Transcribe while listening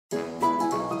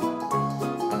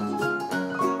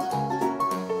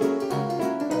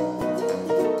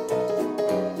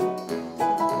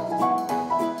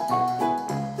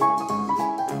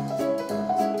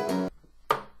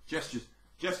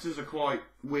quite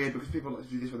weird because people like to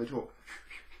do this when they talk.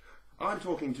 I'm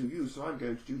talking to you, so I'm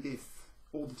going to do this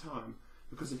all the time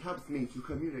because it helps me to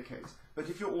communicate. But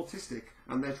if you're autistic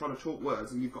and they're trying to talk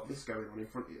words and you've got this going on in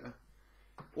front of you,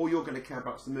 all you're going to care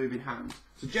about is the moving hand.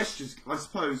 So gestures, I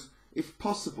suppose, if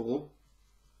possible,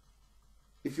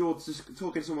 if you're just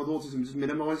talking to someone with autism, just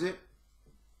minimise it.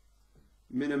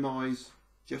 Minimise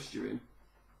gesturing.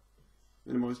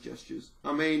 Minimise gestures.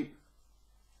 I mean,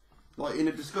 like in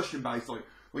a discussion base, like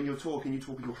when you're talking, you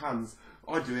talk with your hands.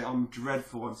 I do it, I'm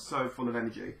dreadful, I'm so full of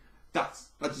energy. I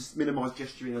just minimise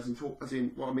gesturing as in talk, as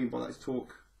in, what I mean by that is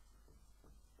talk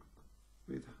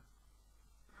with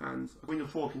hands. When you're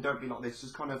talking, don't be like this,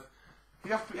 just kind of, if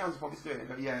you have to put your hands upon this, do it and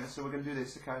go, yeah, so we're going to do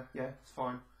this, okay, yeah, it's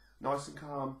fine. Nice and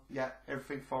calm, yeah,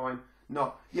 everything fine.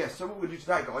 No, yeah, so what we're going to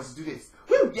do today, guys, is do this.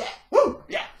 Woo, yeah, woo,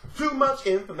 yeah. Too much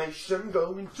information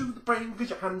going to the brain because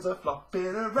your hands are flopping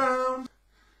around.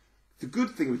 The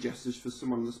good thing with gestures for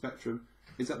someone on the spectrum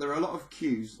is that there are a lot of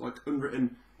cues, like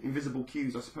unwritten, invisible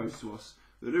cues, I suppose, to us,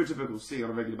 that neurotypicals see on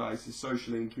a regular basis,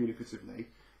 socially and communicatively.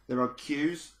 There are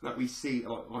cues that we see,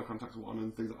 like eye contact one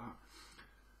and things like that.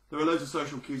 There are loads of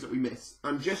social cues that we miss,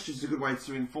 and gestures is a good way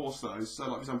to enforce those. So,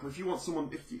 like, for example, if you want someone,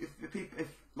 if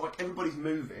like everybody's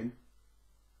moving,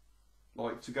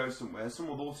 like to go somewhere,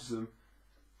 someone with autism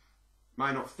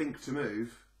may not think to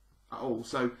move at all.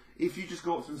 So, if you just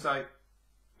go up to them and say,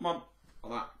 "Come on,"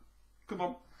 like that, "Come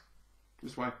on,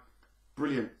 this way,"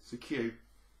 brilliant. It's a cue,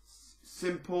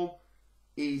 simple,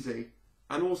 easy,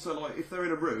 and also like if they're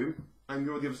in a room and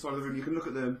you're on the other side of the room, you can look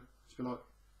at them, just be like.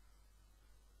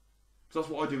 So that's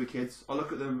what I do with kids. I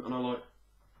look at them and I like,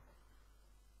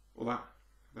 or that.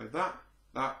 I go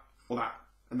that, or that.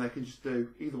 And they can just do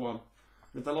either one.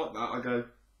 And if they like that, I go,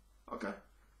 okay,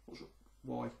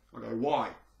 why? I go, why?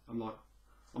 I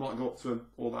might go up to them,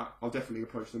 or that. I'll definitely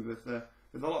approach them. But if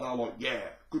they like that, I'm like, yeah,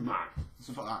 good man.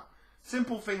 Stuff like that.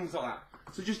 Simple things like that.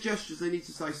 So just gestures, they need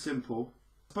to say simple.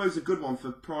 I suppose a good one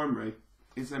for primary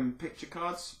is picture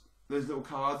cards. Those little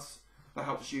cards. That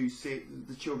helps you see,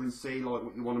 the children see like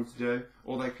what you want them to do,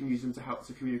 or they can use them to help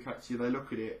to communicate to you. They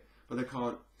look at it, but they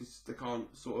can't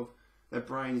sort of, their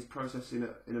brain is processing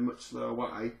it in a much slower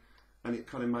way, and it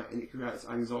kind of it creates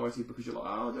anxiety because you're like,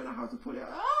 oh, I don't know how to put it.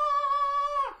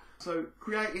 Ah! So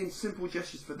creating simple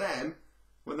gestures for them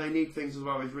when they need things as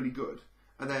well is really good,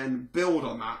 and then build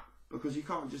on that because you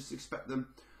can't just expect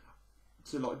them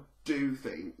to like do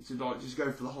things, to like just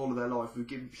go for the whole of their life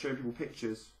with showing people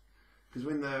pictures. Because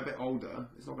when they're a bit older,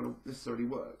 it's not going to necessarily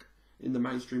work in the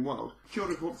mainstream world.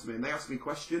 Children come up to me and they ask me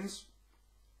questions.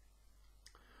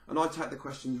 And I take the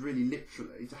questions really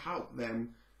literally to help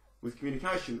them with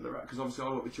communication that they're at. Because obviously I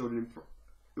work with children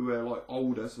who are like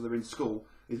older, so they're in school.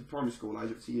 It's primary school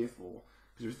age up to year 4,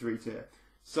 because there's 3 tier.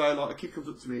 So like a kid comes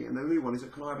up to me and the new one is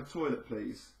like, can I have a toilet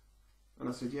please? And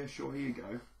I said, yeah, sure, here you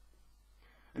go.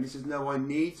 And he says, no, I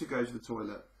need to go to the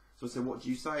toilet. So I said, what do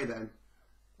you say then?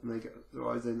 And they get their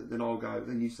eyes in, then I'll go,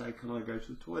 then you say, can I go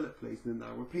to the toilet please? And then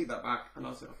they'll repeat that back and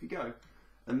I'll say, off you go.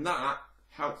 And that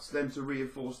helps them to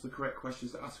reinforce the correct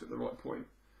questions to ask at the right point.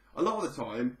 A lot of the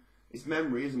time, it's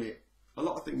memory, isn't it? A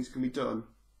lot of things can be done.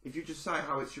 If you just say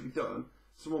how it should be done,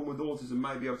 someone with autism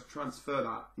may be able to transfer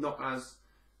that, not as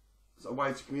a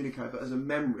way to communicate, but as a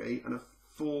memory and a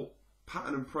full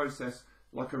pattern and process,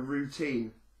 like a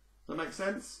routine. Does that make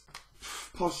sense?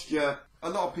 Posture. A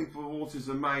lot of people with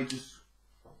autism may just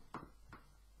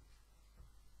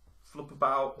flip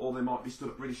about, or they might be stood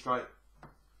up really straight.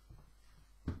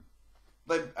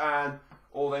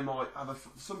 Or they might have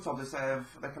sometimes they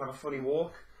can have a funny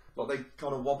walk, like they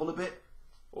kind of wobble a bit,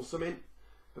 or something,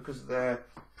 because of their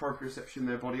proprioception,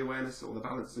 their body awareness, or the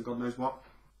balance, and God knows what.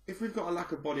 If we've got a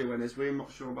lack of body awareness, we're not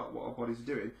sure about what our bodies are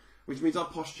doing, which means our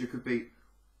posture could be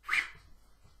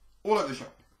all over the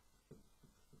shop.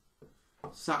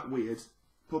 Sat weird,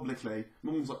 publicly.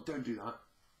 Mum's like, don't do that,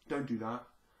 don't do that.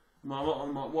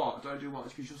 I'm like, what? Don't do what?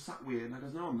 It's because you're sat weird. And I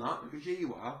goes, no, I'm not. Because yeah,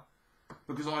 you are.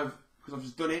 Because I've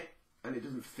just done it, and it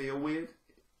doesn't feel weird.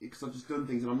 Because I've just done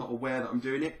things, and I'm not aware that I'm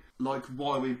doing it. Like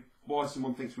why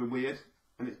someone thinks we're weird,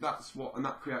 and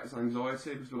that creates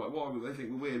anxiety because we're like, why do they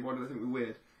think we're weird? Why do they think we're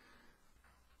weird?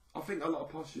 I think a lot of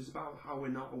posture is about how we're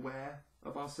not aware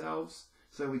of ourselves,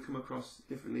 so we come across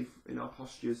differently in our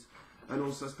postures. And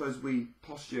also, I suppose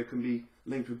posture can be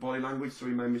linked with body language, so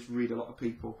we may misread a lot of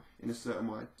people in a certain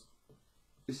way.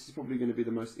 This is probably going to be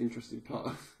the most interesting part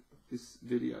of this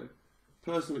video.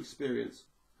 Personal experience.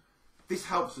 This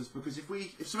helps us because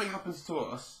if something happens to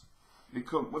us,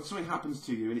 when something happens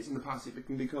to you and it's in the past, it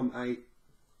can become a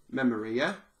memory,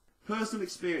 yeah? Personal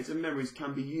experience and memories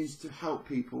can be used to help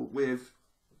people with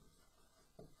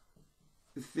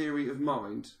the theory of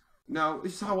mind. Now,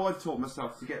 this is how I've taught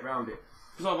myself to get around it.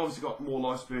 Because I've obviously got more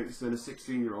life experience than a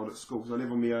 16-year-old at school, because I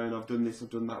live on my own, I've done this, I've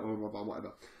done that, blah, blah, blah,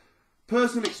 whatever.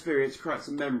 Personal experience creates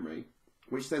a memory,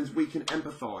 which then we can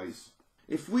empathise.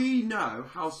 If we know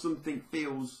how something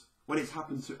feels when it's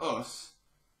happened to us,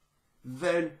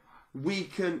 then we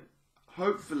can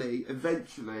hopefully,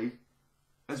 eventually,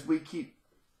 as we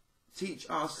teach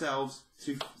ourselves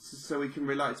so we can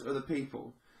relate to other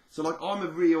people. So like, I'm a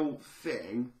real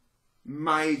thing,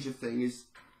 major thing is,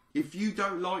 if you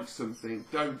don't like something,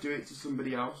 don't do it to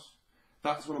somebody else.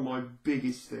 That's one of my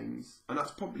biggest things, and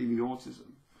that's probably my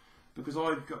autism, because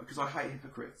I hate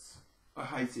hypocrites. I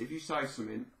hate it. If you say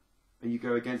something and you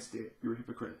go against it, you're a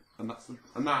hypocrite, and that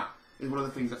is one of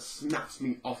the things that snaps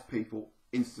me off people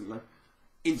instantly.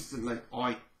 Instantly,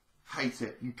 I hate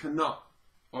it. You cannot.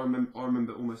 I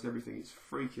remember almost everything. It's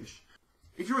freakish.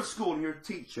 If you're at school and you're a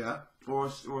teacher or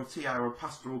a TA or a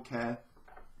pastoral care,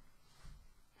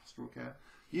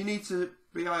 you need to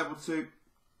be able to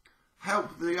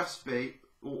help the Aspie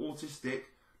or autistic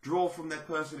draw from their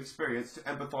personal experience to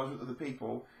empathise with other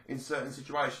people in certain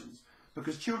situations.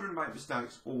 Because children make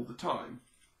mistakes all the time.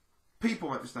 People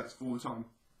make mistakes all the time.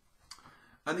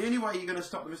 And the only way you're going to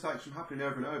stop the mistakes from happening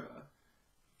over and over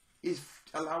is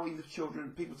allowing the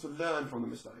people to learn from the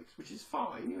mistakes, which is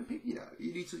fine. You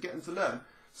need to get them to learn.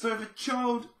 So if a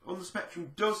child on the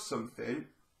spectrum does something,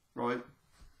 right,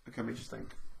 okay, let me just think.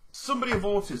 Somebody of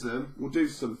autism will do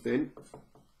something.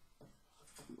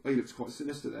 Oh, he looks quite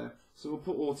sinister there. So we'll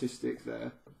put autistic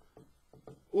there.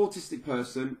 Autistic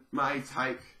person may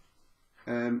take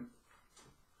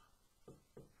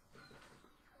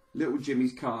little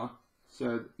Jimmy's car.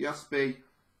 So the Aspie,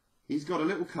 he's got a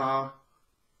little car.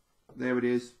 There it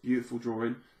is, beautiful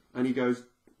drawing. And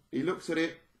he looks at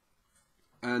it,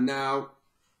 and now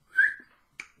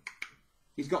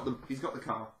he's got the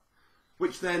car,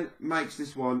 which then makes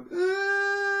this one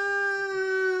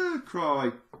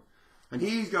cry. And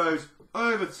he goes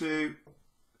over to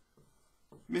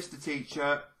Mr.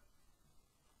 Teacher.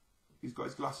 He's got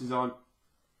his glasses on.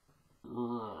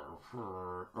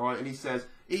 Right, and he says,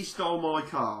 he stole my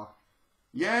car.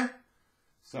 Yeah?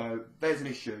 So, there's an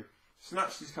issue.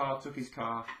 Snatched his car, took his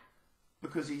car,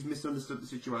 because he's misunderstood the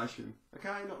situation.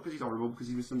 Okay? Not because he's horrible, because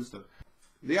he's misunderstood.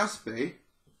 The Aspie,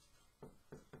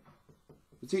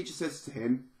 the teacher says to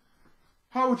him,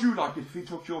 how would you like it if he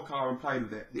took your car and played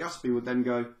with it? The Aspie would then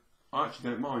go, I actually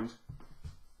don't mind.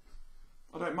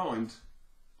 I don't mind.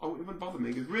 It wouldn't bother me.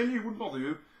 He goes, really? It wouldn't bother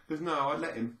you? He goes, no, I'd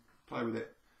let him play with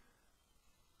it.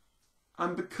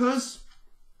 And because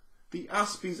the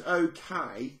Aspie's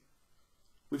okay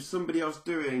with somebody else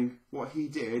doing what he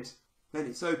did,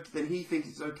 then he thinks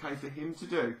it's okay for him to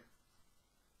do.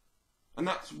 And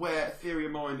that's where theory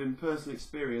of mind and personal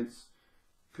experience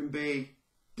can be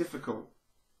difficult.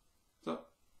 So,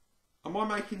 am I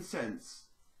making sense?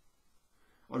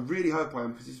 I really hope I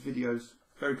am, because this video's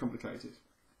very complicated.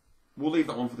 We'll leave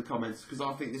that one for the comments, because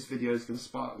I think this video is going to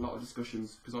spark a lot of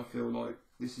discussions, because I feel like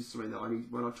this is something that I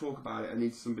need, when I talk about it, I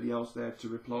need somebody else there to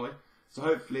reply. So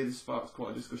hopefully this sparks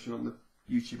quite a discussion on the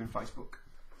YouTube and Facebook.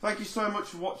 Thank you so much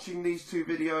for watching these two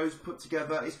videos put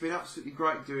together. It's been absolutely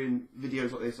great doing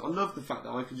videos like this. I love the fact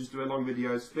that I can just do a long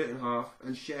video, split it in half,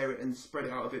 and share it and spread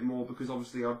it out a bit more, because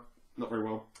obviously I'm not very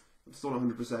well. I'm still not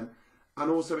 100%.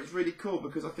 And also it's really cool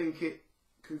because I think it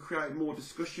can create more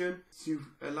discussion to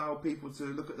allow people to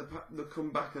look at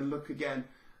come back and look again,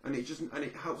 and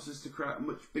it helps us to create a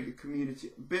much bigger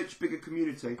community,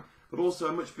 but also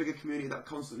a much bigger community that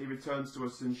constantly returns to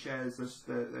us and shares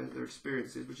their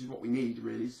experiences, which is what we need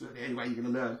really. So the only way you're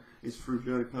going to learn is through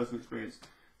learning personal experience.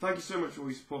 Thank you so much for all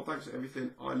your support. Thanks for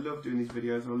everything. I love doing these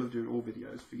videos, and I love doing all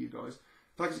videos for you guys.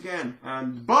 Thanks again,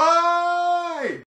 and bye!